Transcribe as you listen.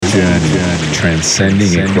journey,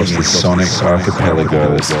 transcending across the sonic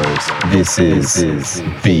archipelagos. This is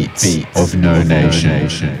Beats of No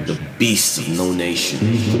Nation. The Beast of No Nation.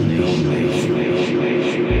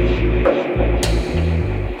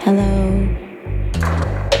 Hello.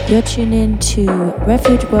 You're tuned in to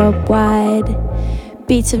Refuge Worldwide,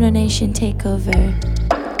 Beats of No Nation Takeover.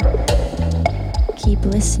 Keep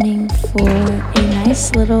listening for a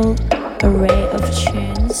nice little array of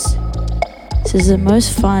tunes. This is the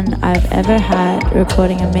most fun I've ever had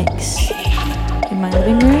recording a mix in my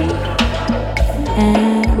living room,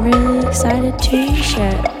 and I'm really excited to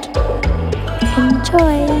share it.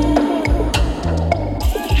 Enjoy!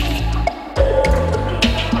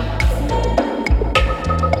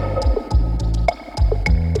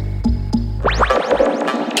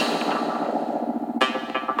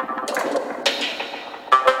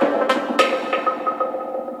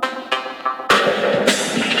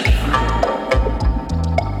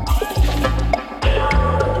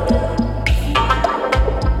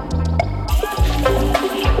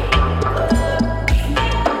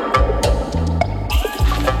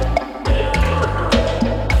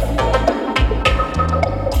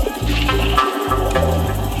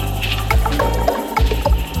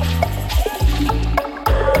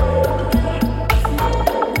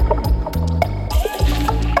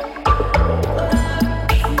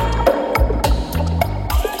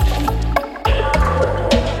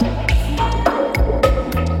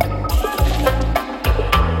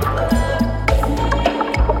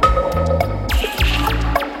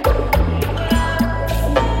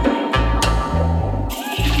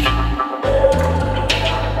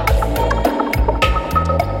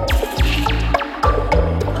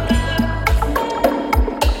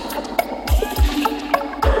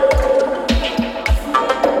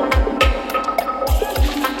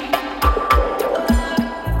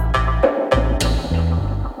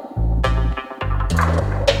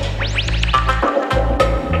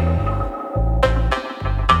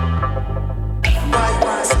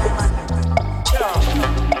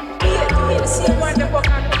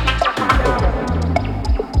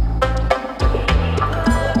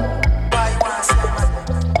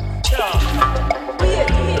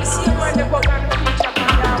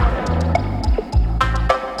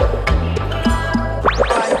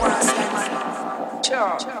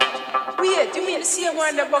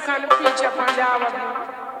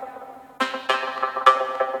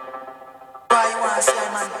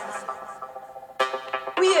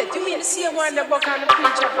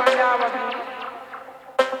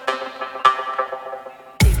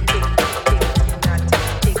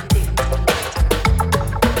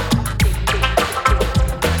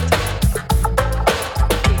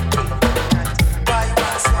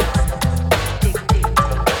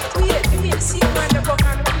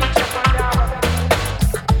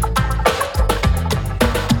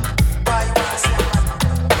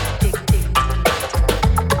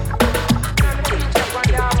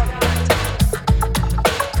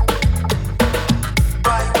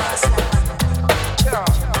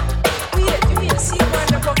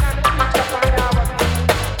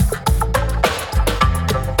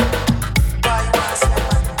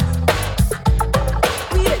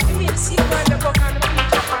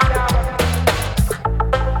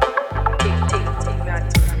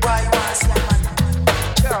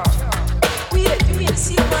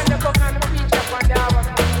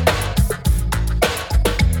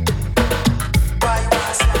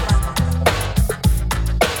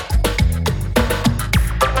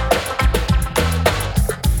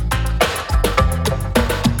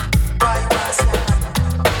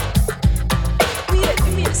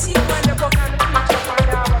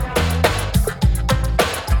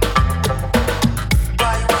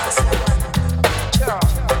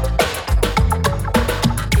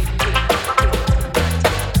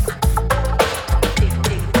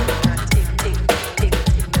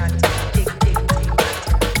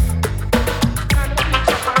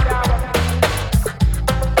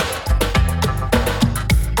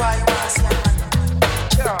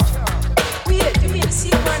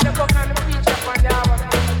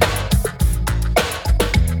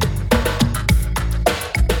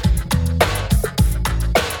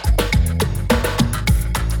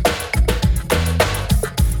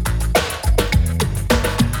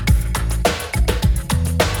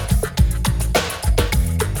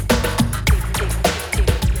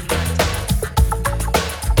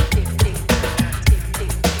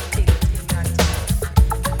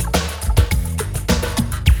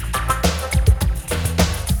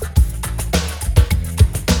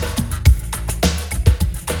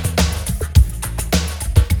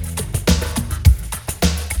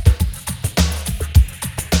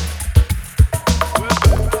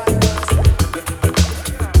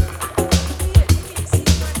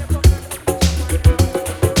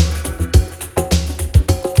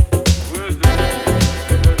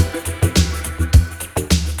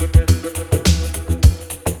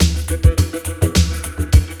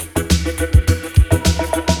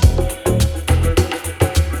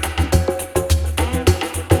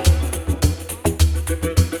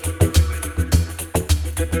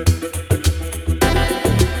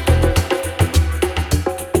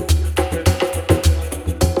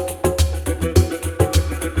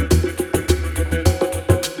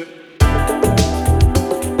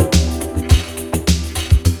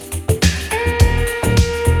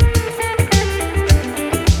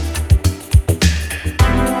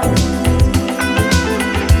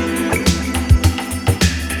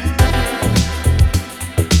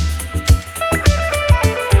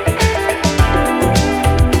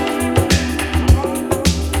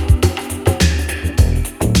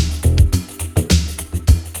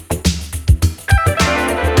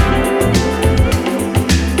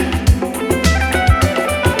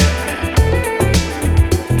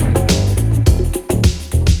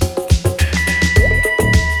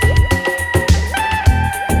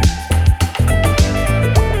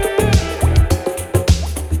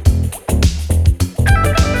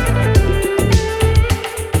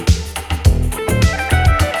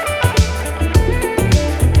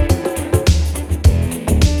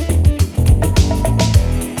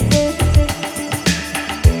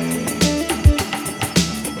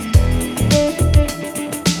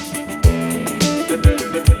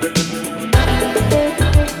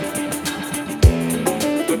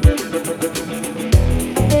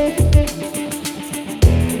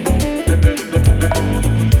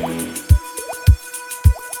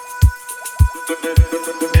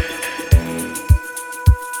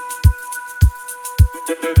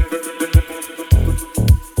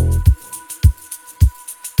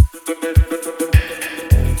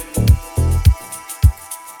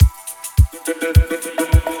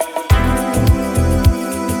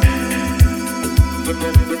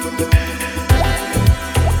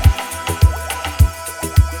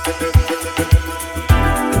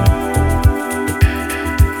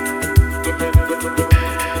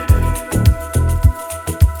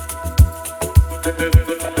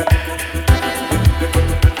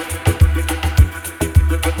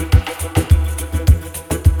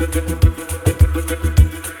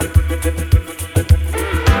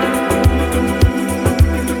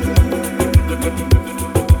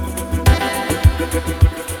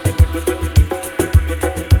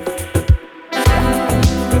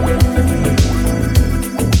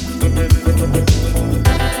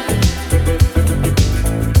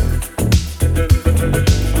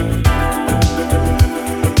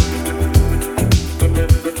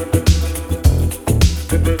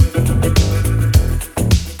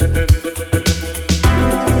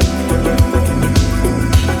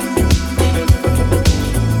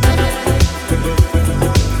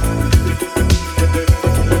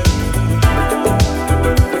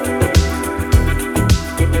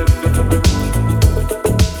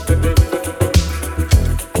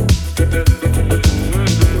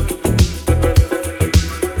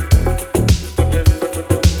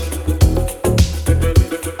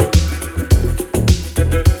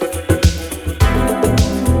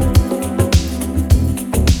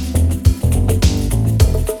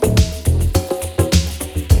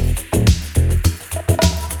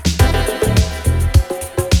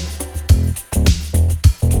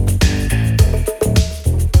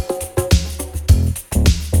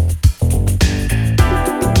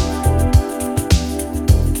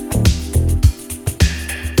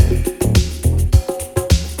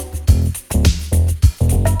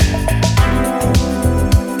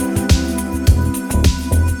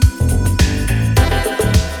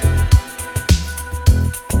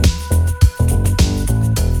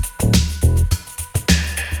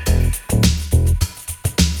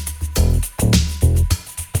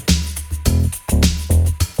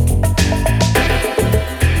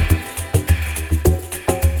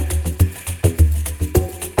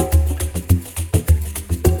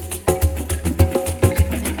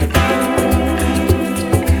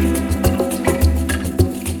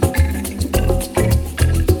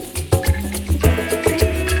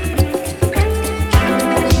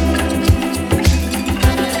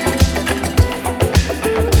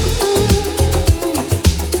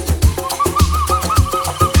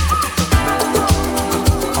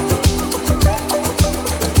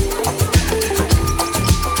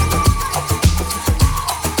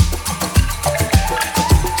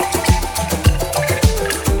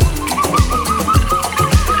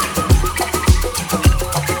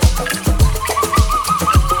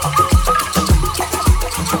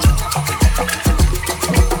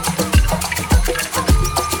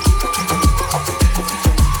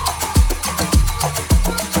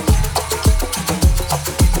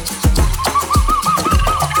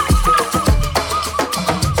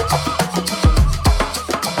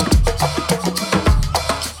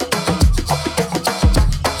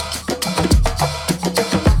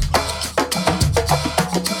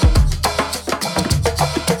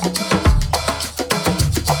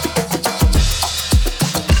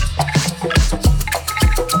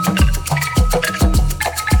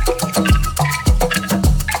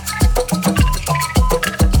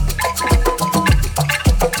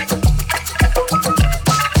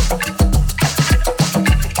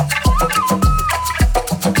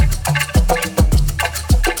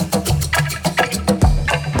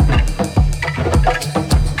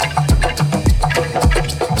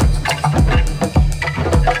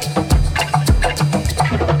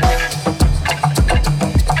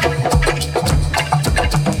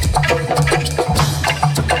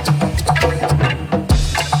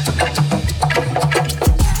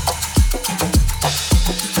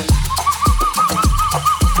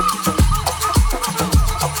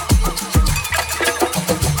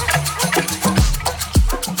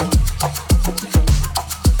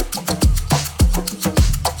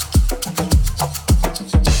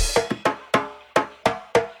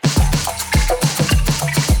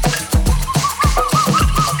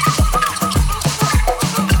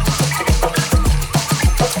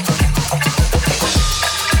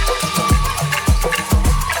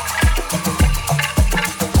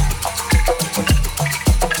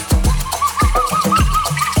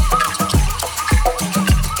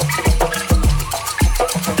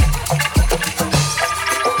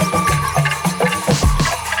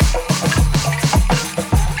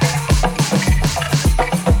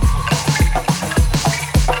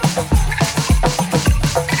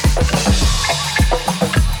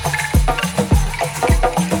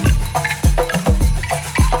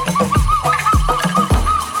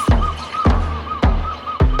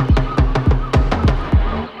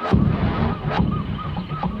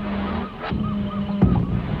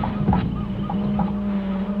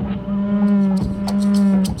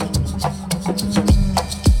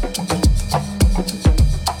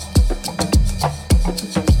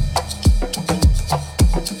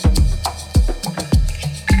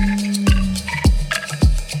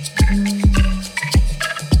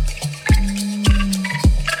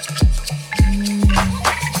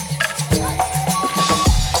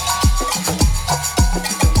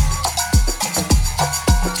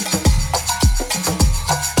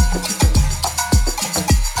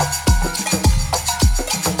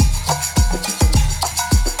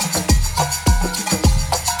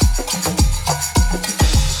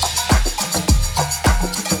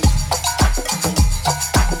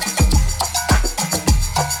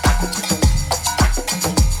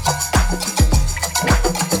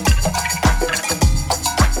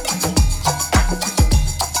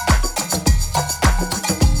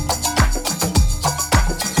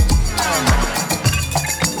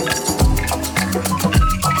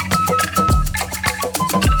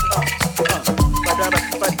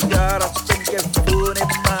 fune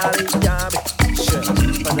mali yami. Sure,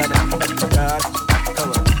 badara, badara,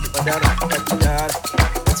 come on, badara, badara.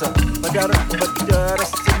 It's a badara, badara,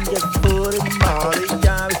 sing it fune mali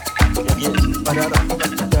yami. Yeah, badara,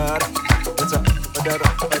 badara. It's a badara,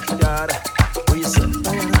 badara. We say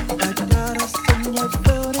badara, badara, sing it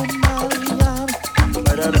fune mali yami.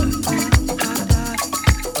 Badara, badara,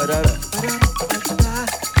 badara, badara.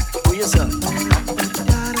 We say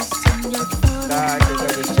badara, sing it fune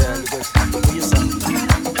mali yami. We say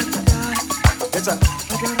it's a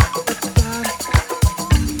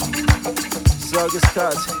August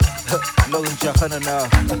Cut, Logan Jahana now.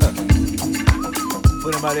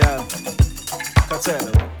 Put him out here.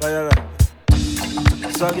 Katero, Bayara.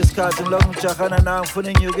 August Cut and Logan Jahana now.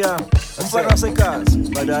 Putting you down. And for us, a cut.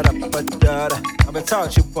 Badara, badara. I'm a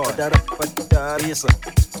touch you, boy. Badara, badara. Yes, sir.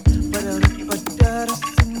 Badara, badara.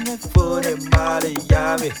 Sing it for the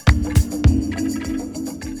Miami.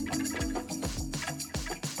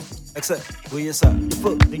 Except, we is up. Your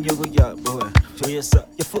foot in your yard, boy. So yes, up.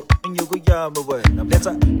 Your foot in your yard, boy. Now let's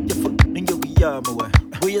up. Your foot in your yard, boy.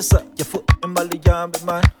 We is up. Your foot in my yard,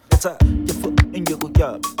 man. Let's up. Your foot in your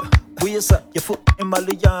yard. We is up. Your foot in my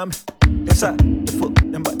yard. Let's up. Your foot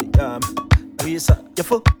in my yard. We is up. Your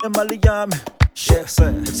foot in my yard. Yeah,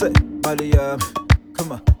 say, my yard.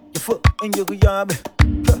 Come on. Your foot in your yard.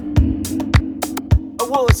 I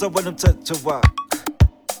was up when I'm to walk.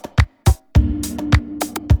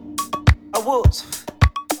 I was.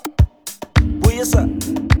 We is up.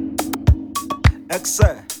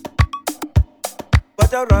 Excel.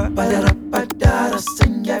 Badara, badara, badara,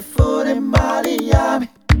 sing your foot in Miami.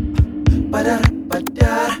 Badara,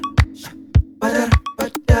 badara, badara,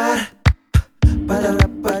 badara, badara,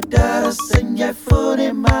 badara, sing your foot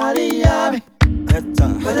in Miami.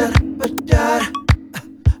 Badara, badara,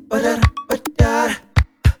 badara, badara,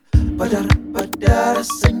 badara, badara,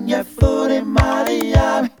 sing your foot in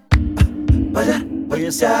Miami. Badara,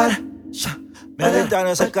 badara. Man, down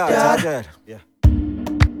as a guy. Yeah.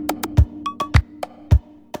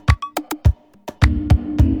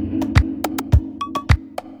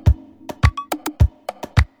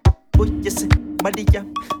 Would you say, Maria?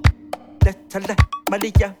 That's a la,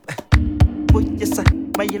 Maria. Would you say,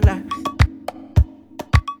 Mayla?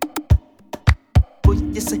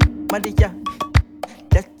 Would you say, Maria?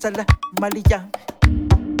 That's a la, Maria.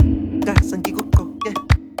 Gasangi go, yeah.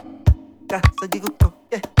 Gasangi go,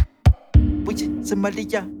 yeah. Would you say,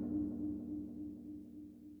 Maria?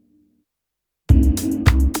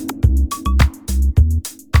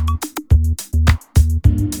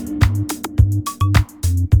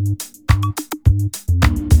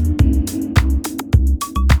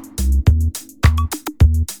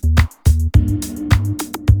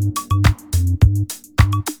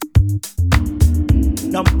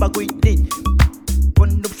 Number greedy,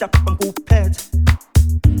 one of shop and go pet.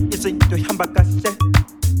 Is it the hambakasse?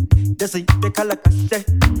 Does it the kalakasse?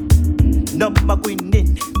 Number greedy,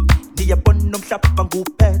 the one of shop and go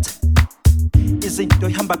pet. Is it the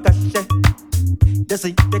hambakasse? Does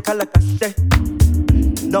it the kalakasse?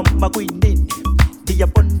 Number greedy,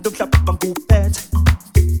 the one of shop and go pet.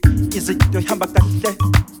 Is it the hambakasse?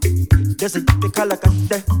 Does it the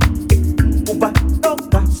kalakasse? Uba no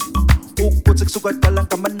gas. Ukut suka dalang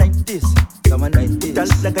kaman 90s. Kaman 90s.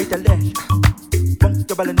 Dalang kay dalang. Bong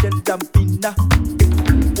kabalan del dampina.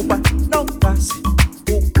 Upat no gas.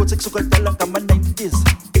 Ukut suka dalang kaman 90s.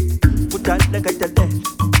 Dalang kay dalang.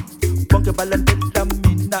 Bong kabalan del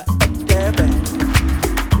dampina. Debe.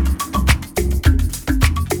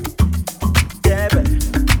 Debe.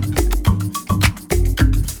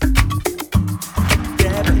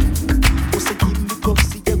 Debe. Usa kimi ko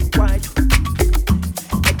siya wide.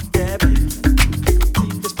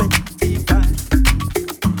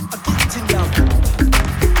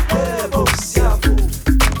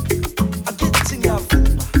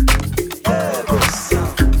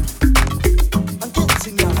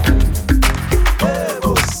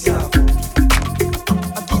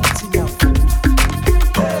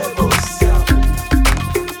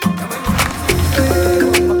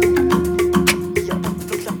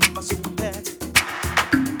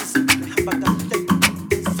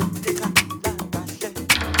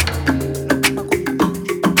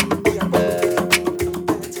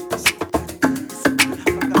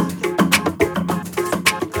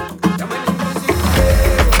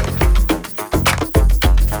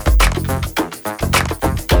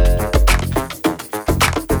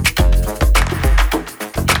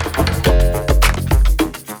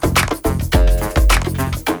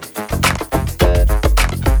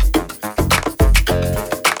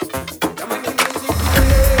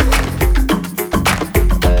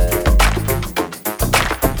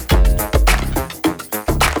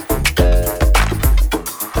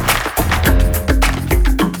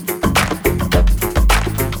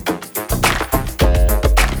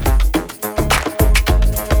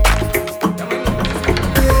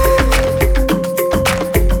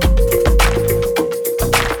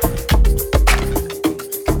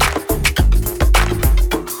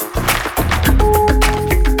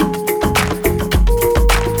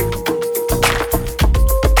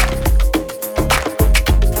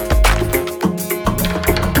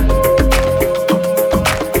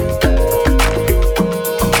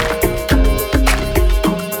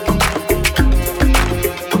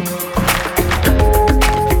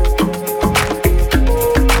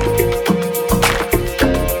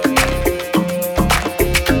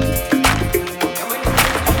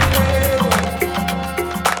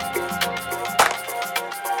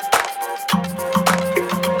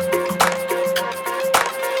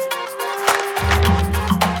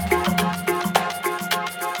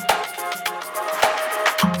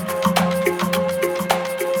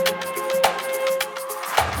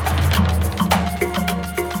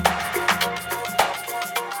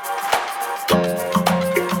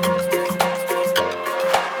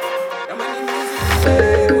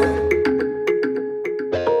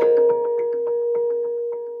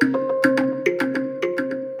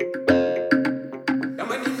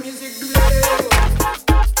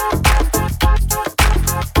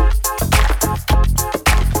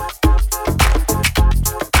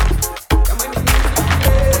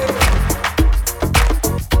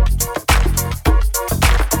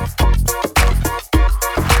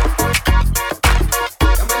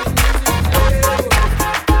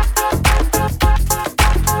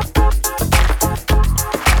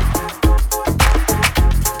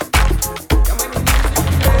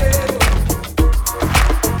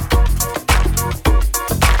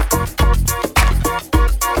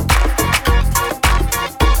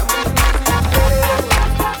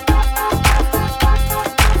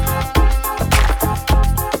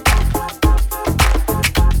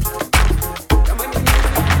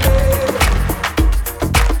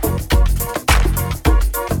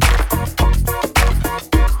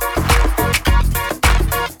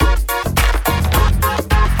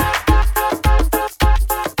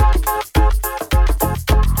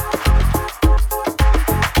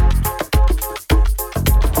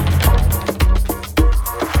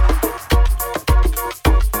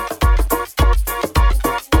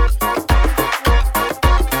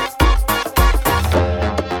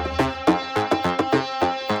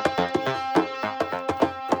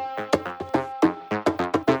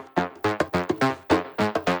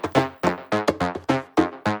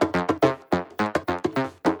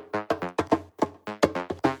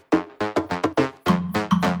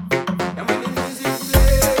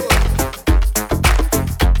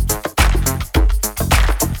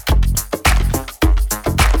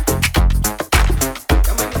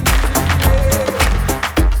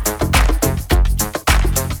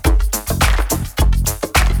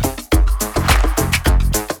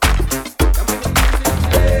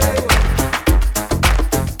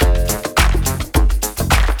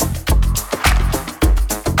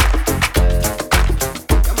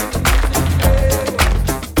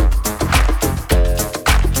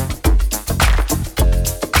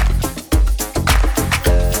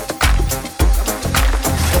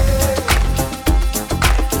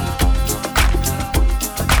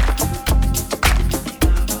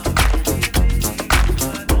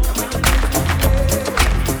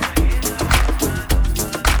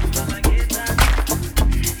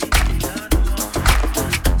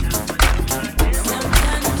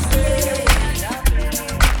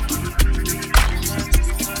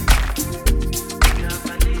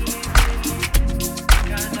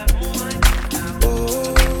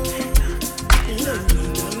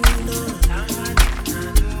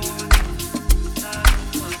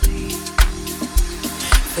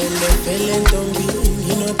 Vele ntombi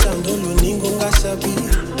nginothando luningi ungasabi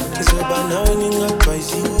ngizoba nawe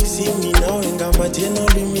ngingakubhayisisi nawe ngamatheni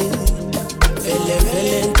olimi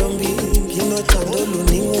vele ntombi nginothando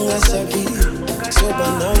luningi ungasabi ngizoba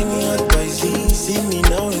nawe ngingakubhayisisi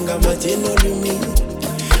nawe ngamatheni olimi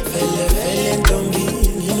vele ntombi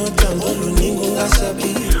nginothando luningi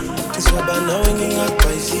ungasabi ngizoba nawe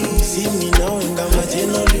ngingakubhayisisi nawe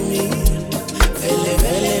ngamatheni olimi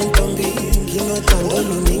vele ntombi nginothando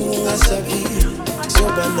luningi ungasabi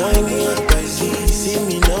soba nawe ngingakubhayisisi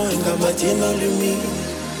nawe ngamatheni olimi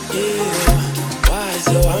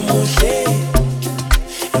waze wamuhle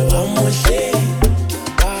wamuhle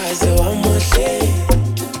waze wamuhle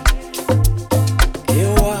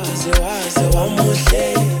waze wamuhle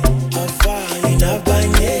afani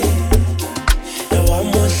nabanye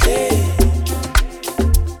wamuhle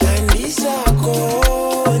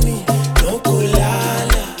andisakhoni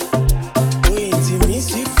nokulala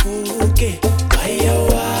uyinzimisifuke waya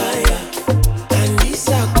waya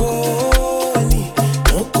andisakhoni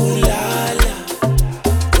nokulala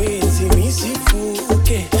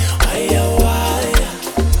uyinzimisifuke waya waya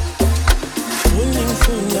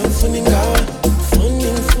funi ngawe funi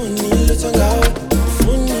lutho ngawe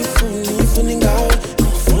funi ngawe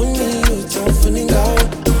funi lutho funi ngawe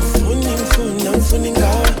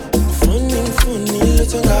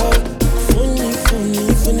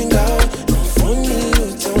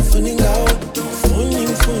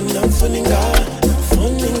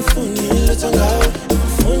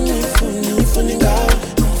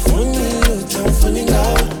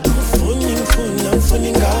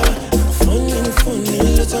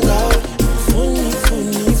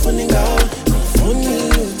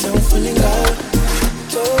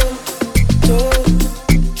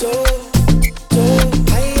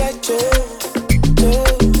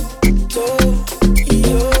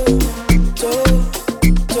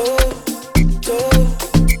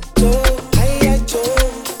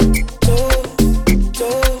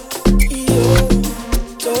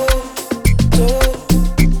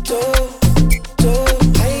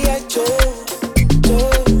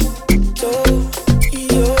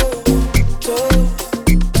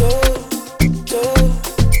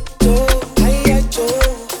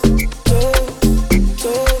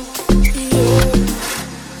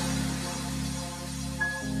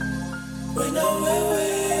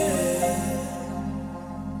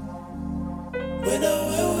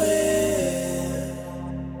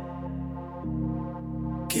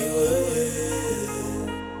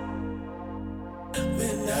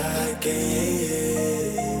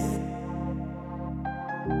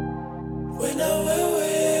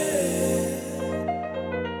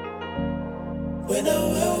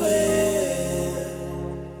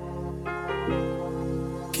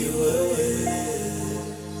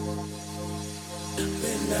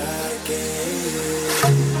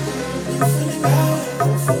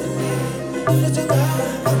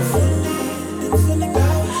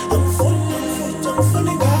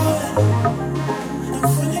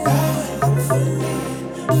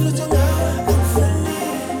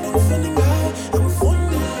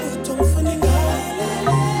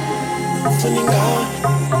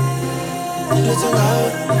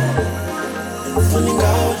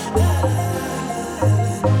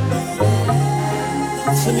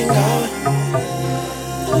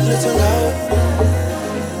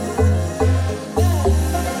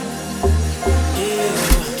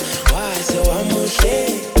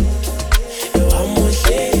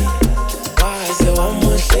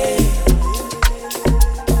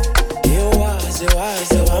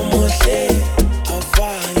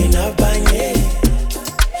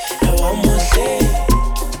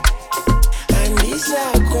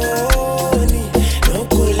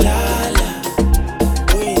Nokulala,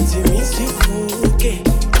 uyinzi misivuke,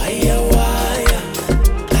 ayawa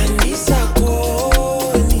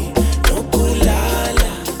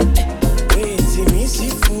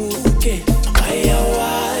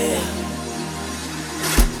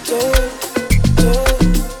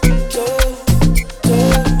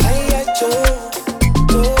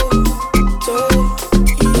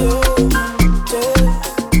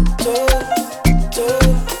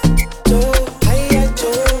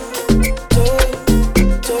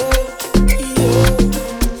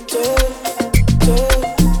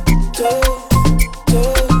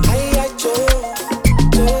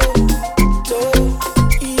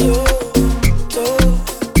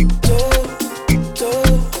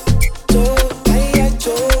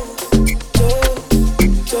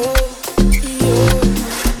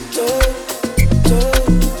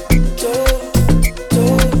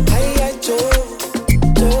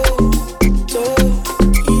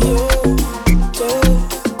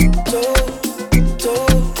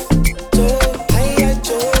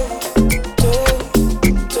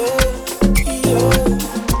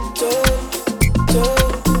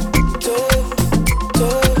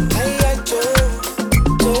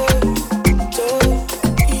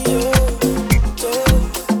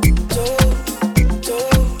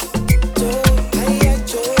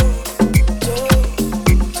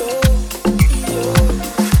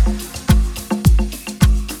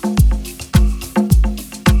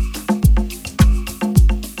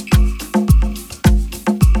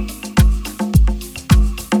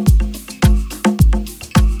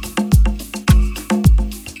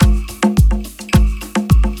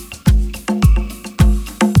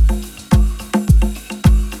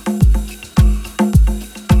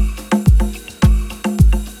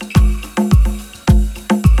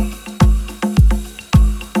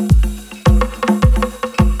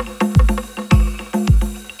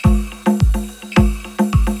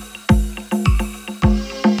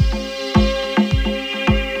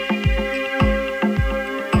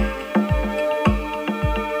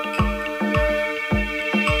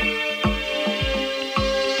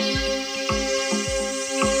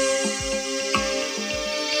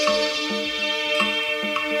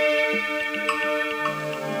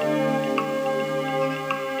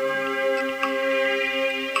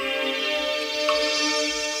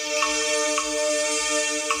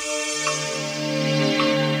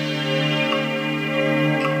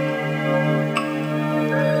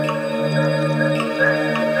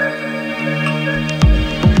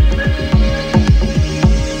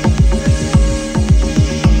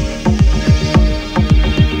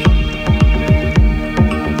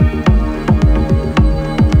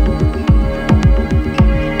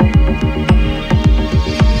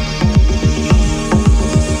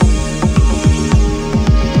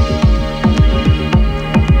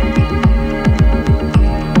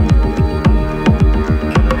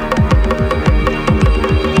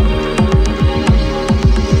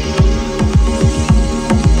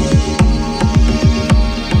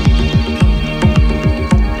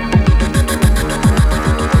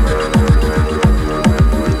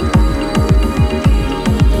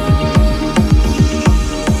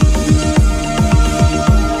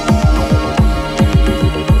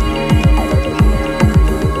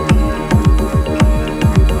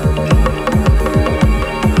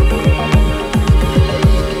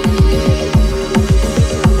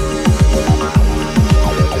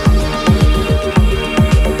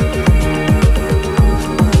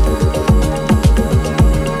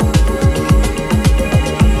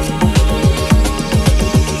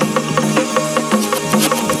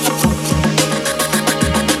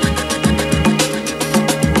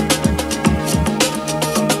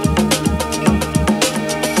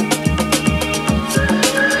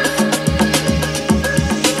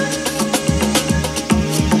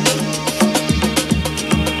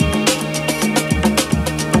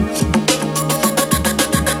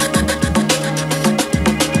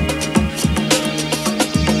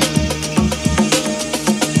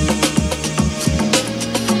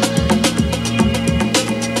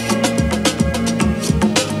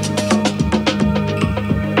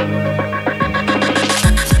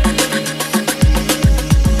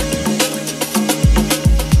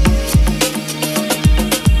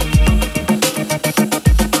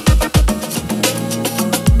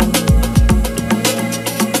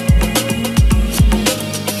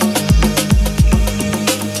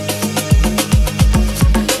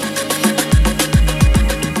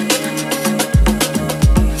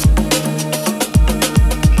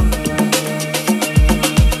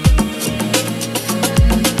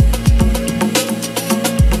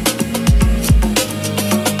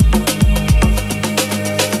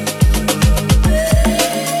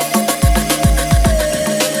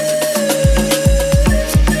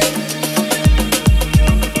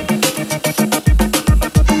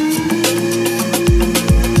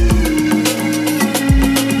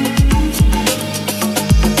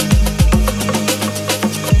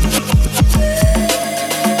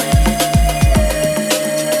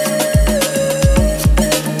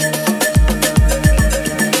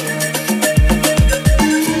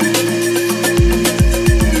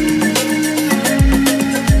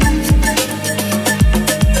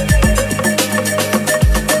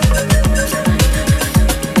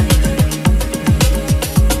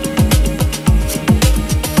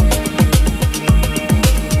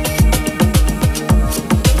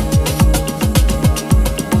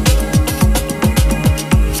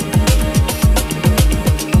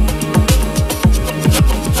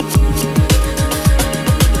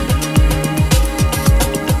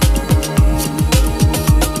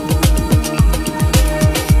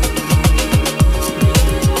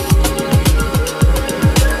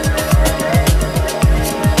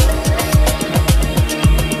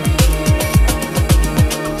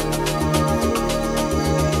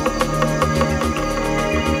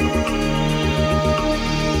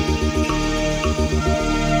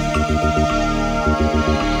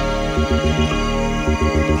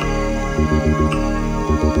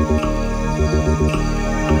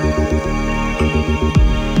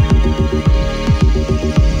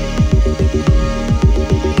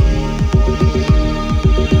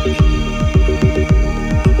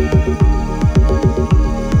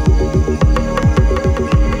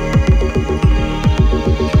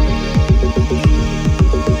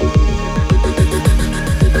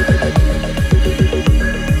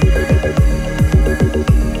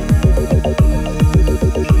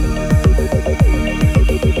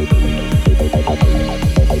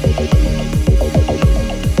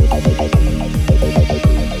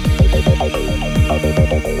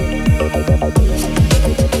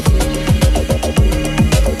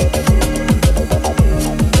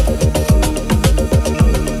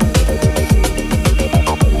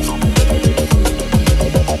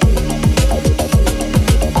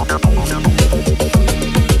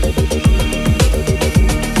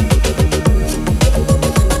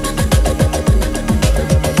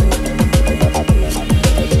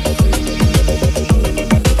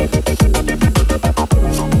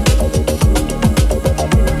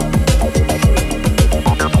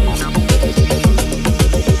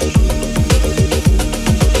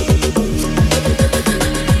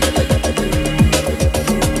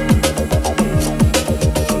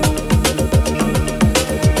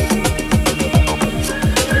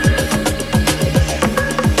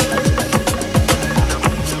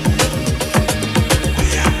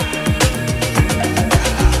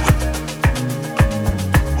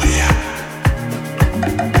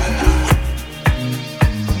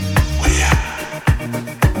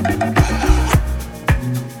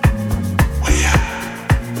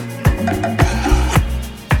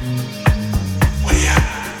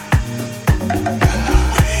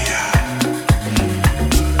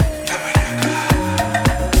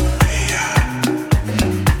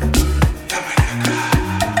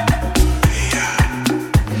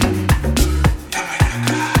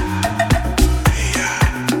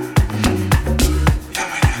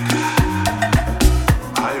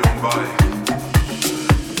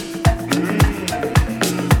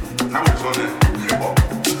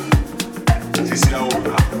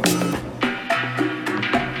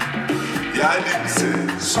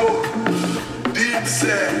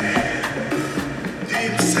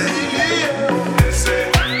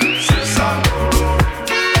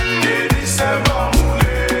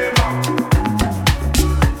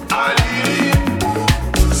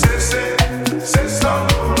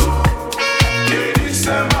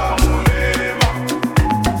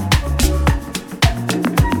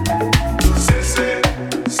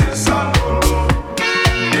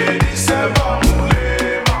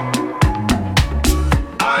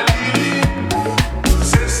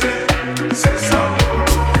Say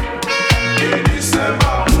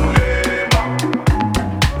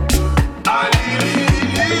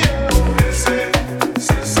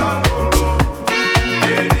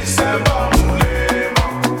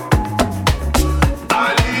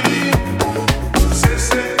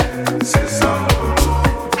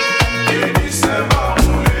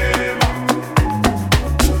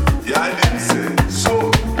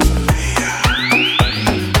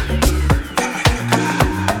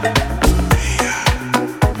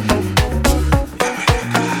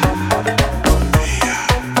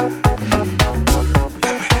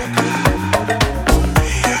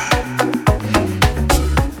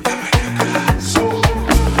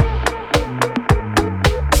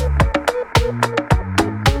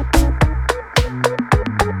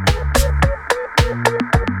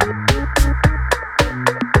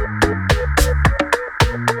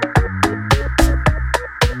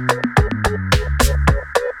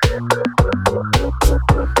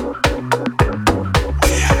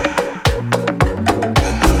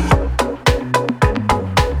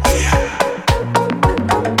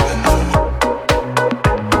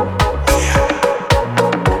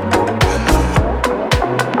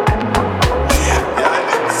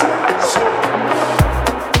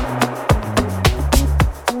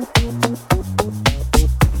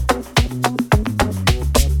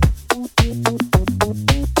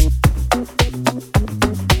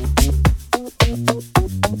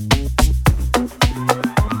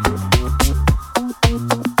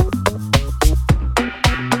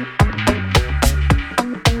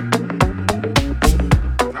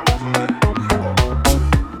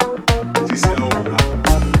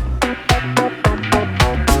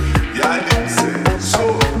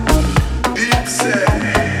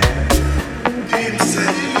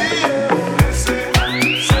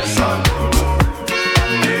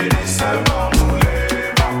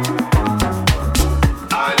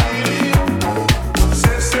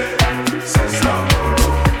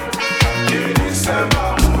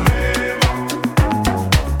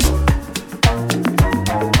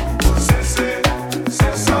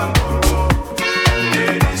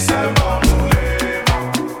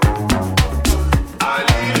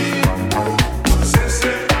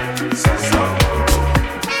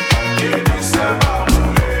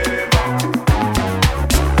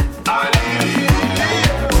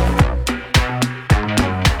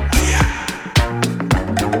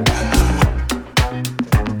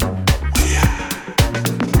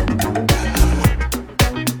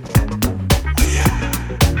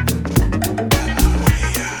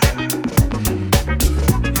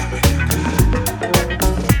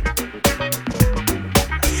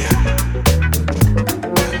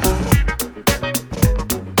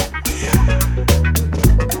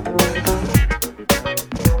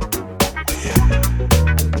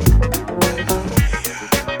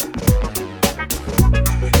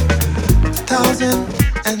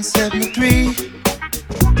 1973,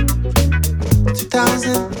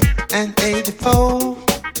 2084,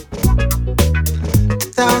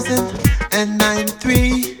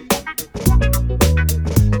 2093,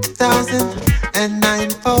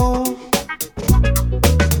 2094.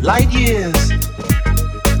 Light years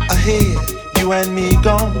ahead, you and me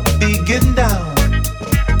gon' be getting down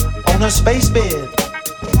on a space bed.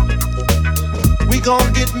 We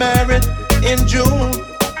gon' get married in June.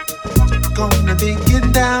 Gonna be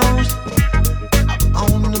getting down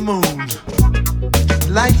on the moon.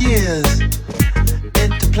 Light years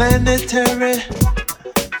interplanetary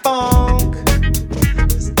funk.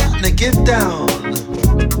 Starting to get down.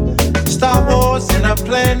 Star Wars in a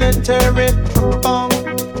planetary funk.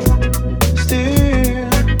 Still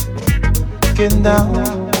getting down.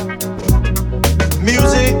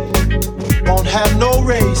 Music won't have no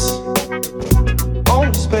race.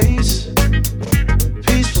 Only space.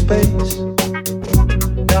 Peaceful space.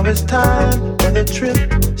 Now it's time for the trip.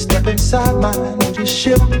 Step inside my energy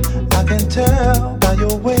ship. I can tell by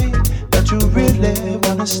your way that you really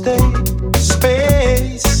wanna stay.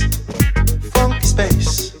 Space, funky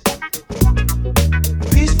space,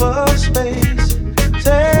 peaceful space. It's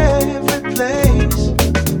every place.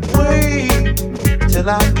 Wait till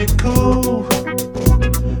I get cool.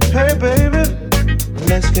 Hey baby,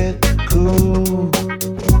 let's get cool.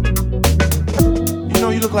 You know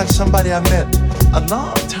you look like somebody I met a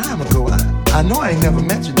long time ago. I know I ain't never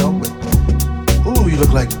met you though, but ooh, you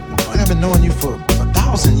look like I've been knowing you for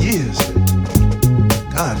 1,000 years.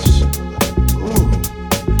 Gosh, ooh,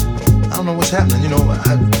 I don't know what's happening. You know,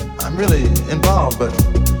 I'm really involved, but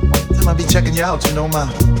I might be checking you out. You know,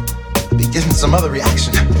 I be getting some other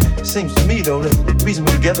reaction. Seems to me though, the reason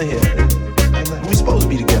we're together here, we're supposed to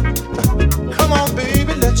be together. Come on,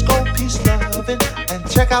 baby, let's go peace loving and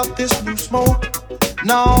check out this new smoke.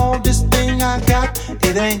 No, this thing I got,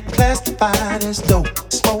 it ain't classified as dope.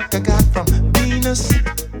 Smoke I got from Venus,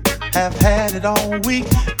 have had it all week.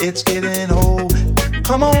 It's getting old.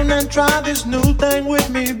 Come on and try this new thing with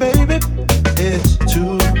me, baby. It's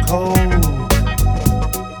too cold.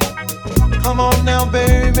 Come on now,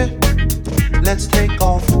 baby. Let's take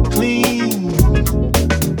off clean.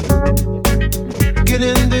 Get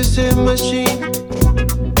in this here machine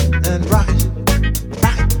and rock it,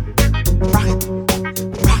 rock it, rock it,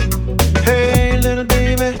 rock it. Hey, little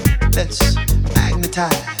baby, let's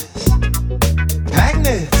magnetize.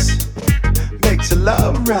 Magnets makes the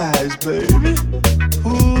love rise, baby.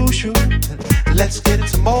 Ooh, sure. Let's get it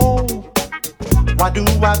some more. Why do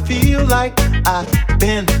I feel like I've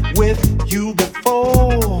been with you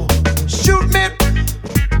before? Shoot me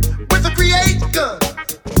with a create gun.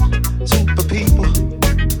 Super people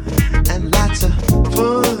and lots of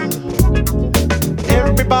fun.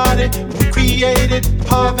 Everybody created,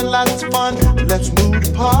 having lots of fun. Let's move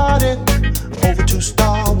the party over to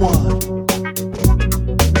Star One.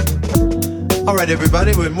 All right,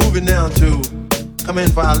 everybody, we're moving now to come in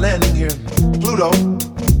for our landing here, Pluto.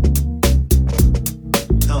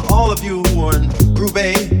 Now, all of you who are in Group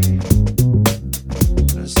A,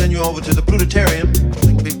 I'll send you over to the Plutotarium.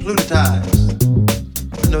 You can be plutotized.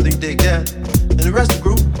 I know they dig that. And the rest of the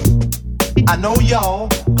group, I know y'all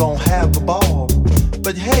gon' have a ball.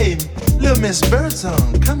 But hey, little Miss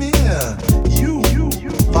Birdsong, come here. You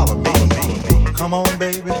follow me. Come on,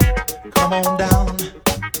 baby. Come on down.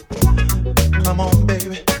 Come on,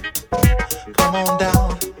 baby. Come on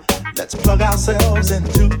down. Let's plug ourselves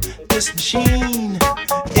into this machine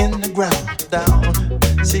in the ground down.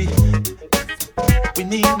 See, we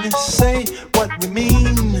need to say what we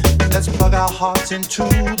mean. Let's plug our hearts into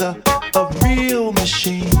the real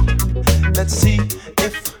machine. Let's see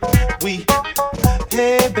if we,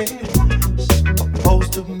 hey baby,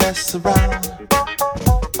 supposed to mess around,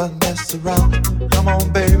 but mess around. Come on,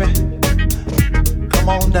 baby, come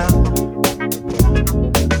on down.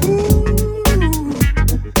 Ooh,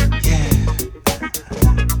 yeah.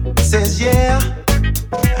 It says yeah,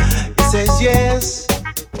 it says yes.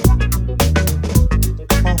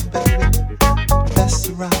 Come on, baby, mess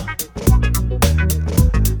around.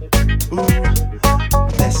 Ooh,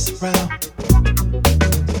 mess around.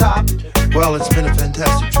 Stop. Well, it's been a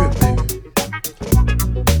fantastic trip, baby.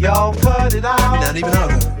 Y'all cut it out. You're not even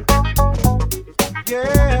out of it.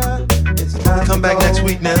 Yeah, it's time to come back next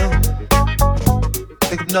week now.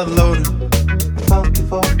 Pick up another load of funky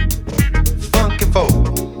folk. Funky folk.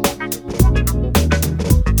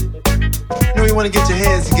 You know you want to get your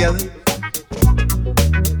heads together.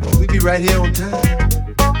 We be right here on time.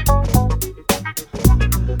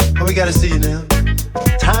 But we gotta see you now.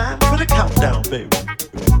 Time for the countdown, baby.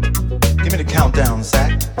 Give me the countdown,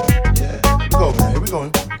 Zach. Yeah, here we go, man. Here we go.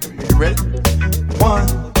 You ready? 1,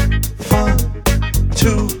 fun,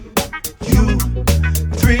 two, you,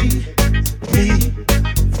 three, me,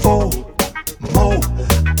 four, more,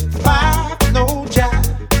 five, no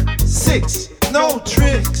jive, six, no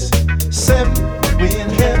tricks, seven, we in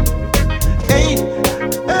heaven, eight,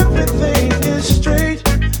 everything is straight,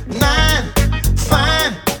 nine,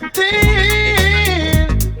 fine,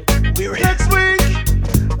 10, next week,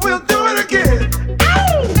 we'll do it again.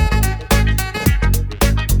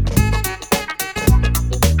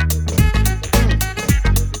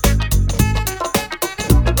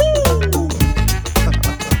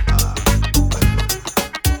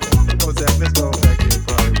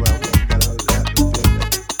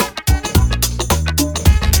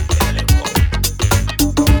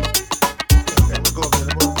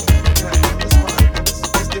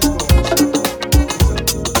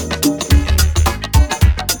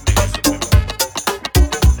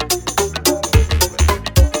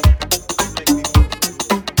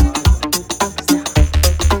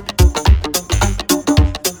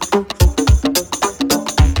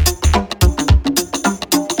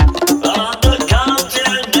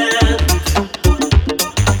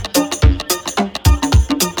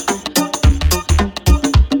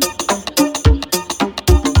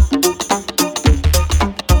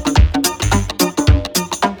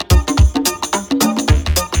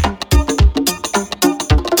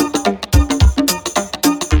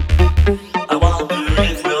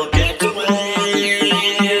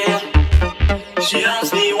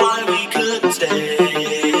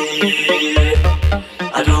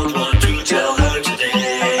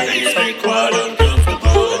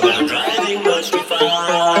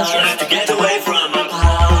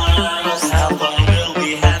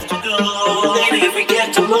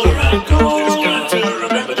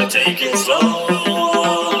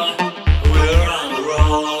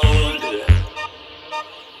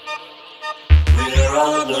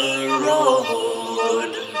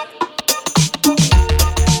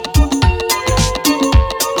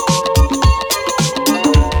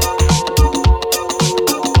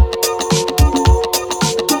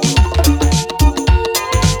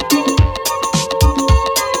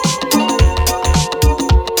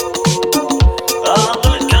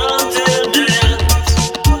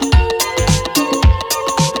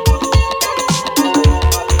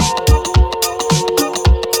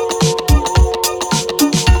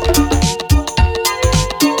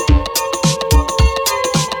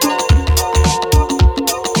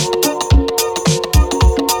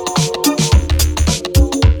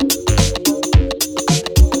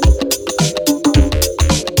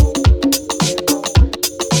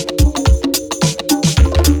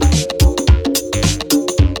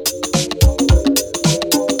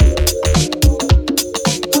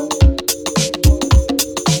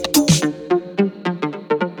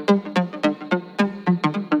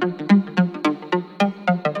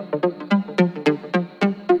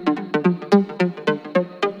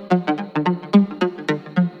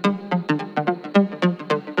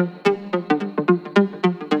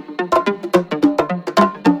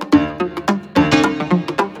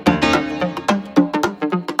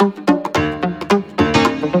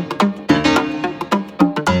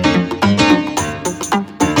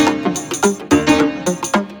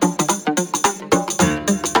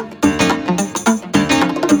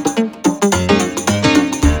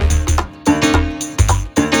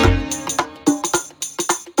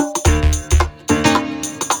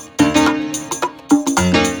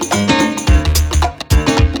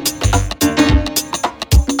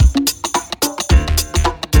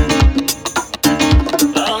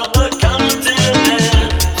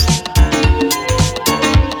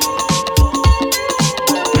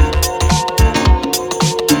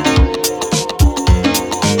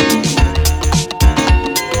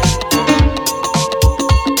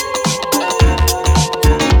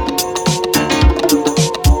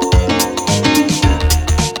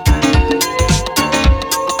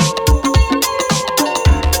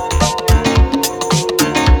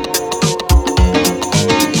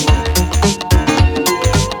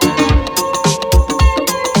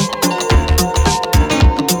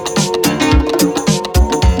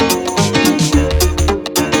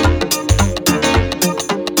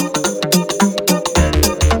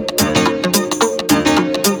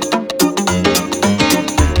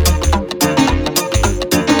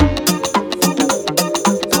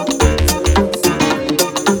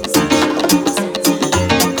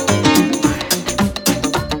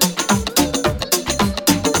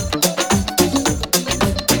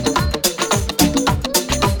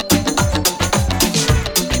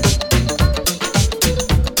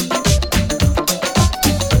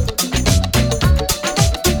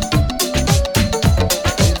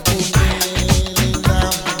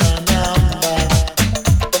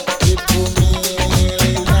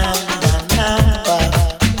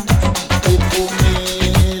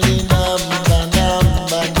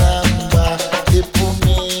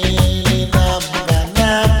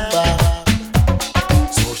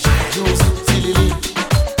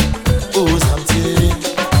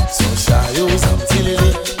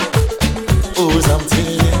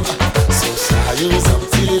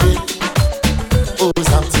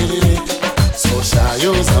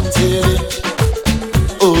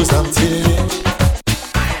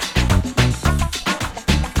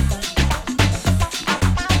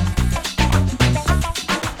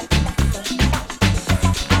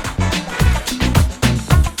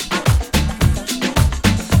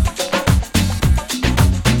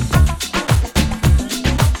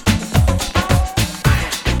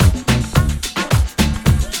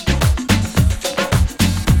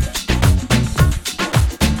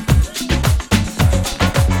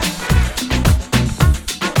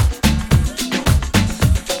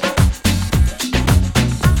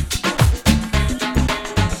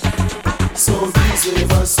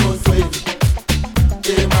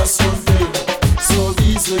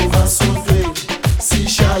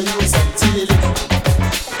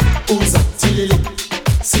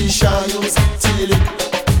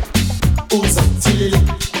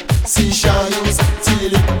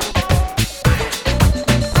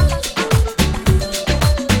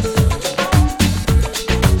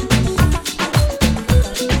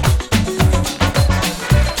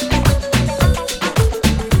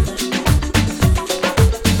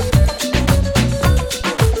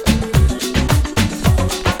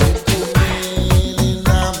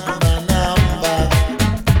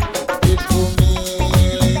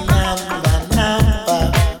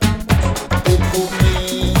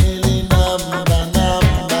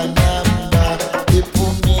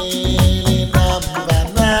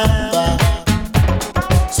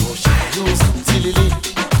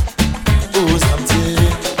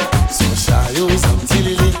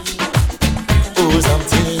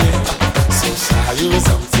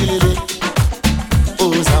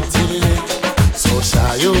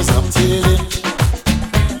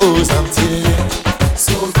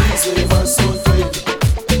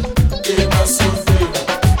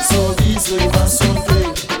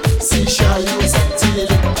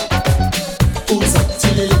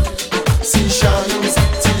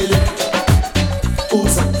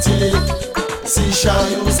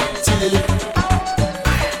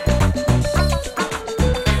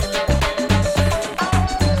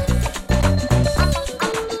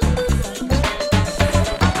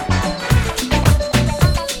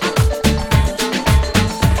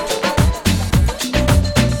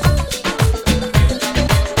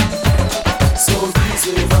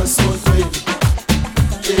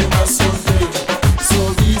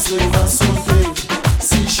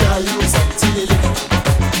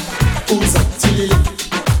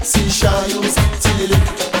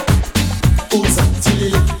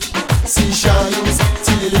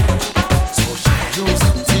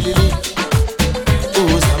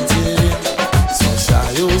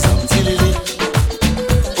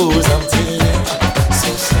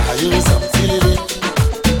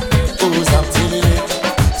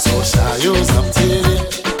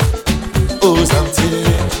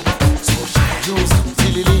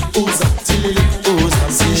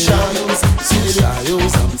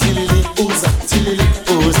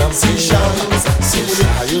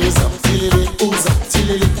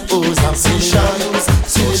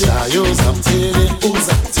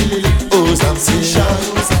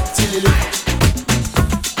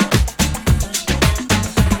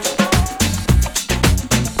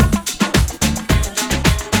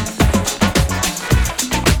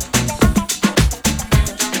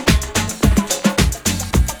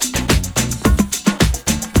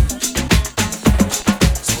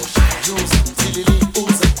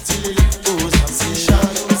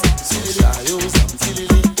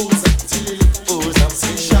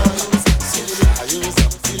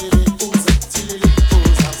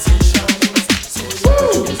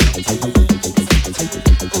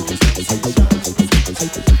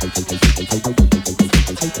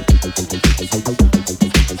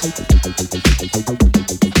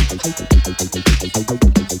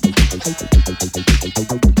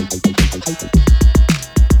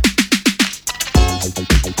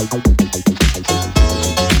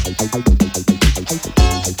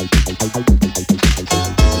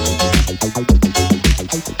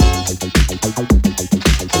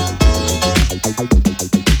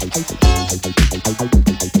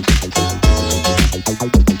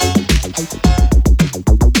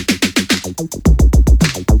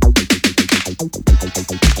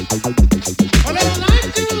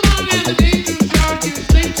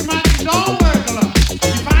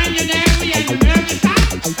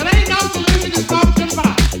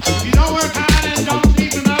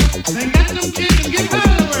 Then get them kids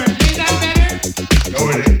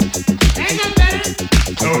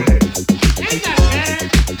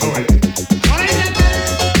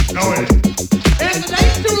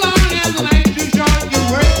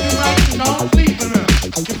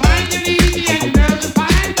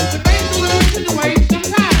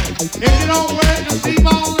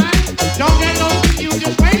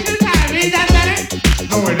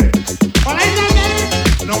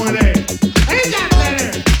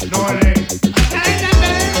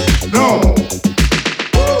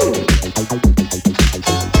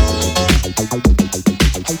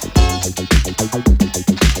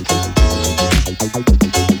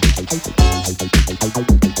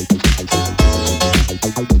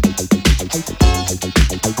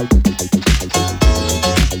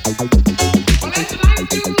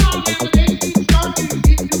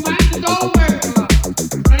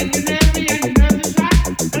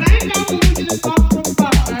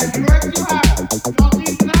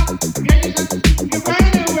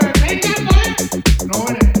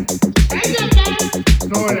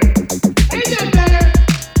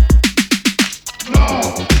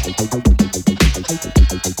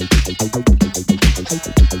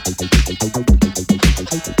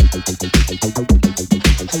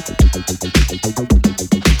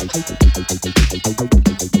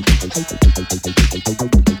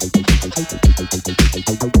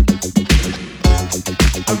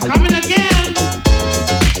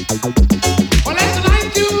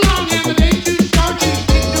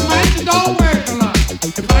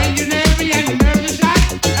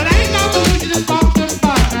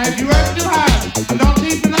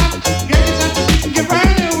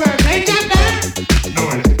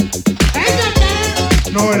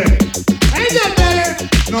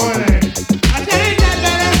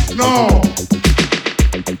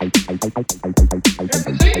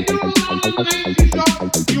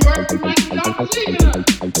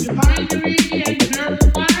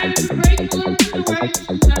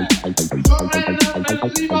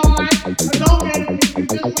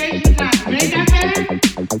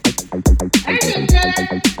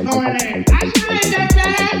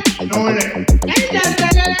No, it ain't.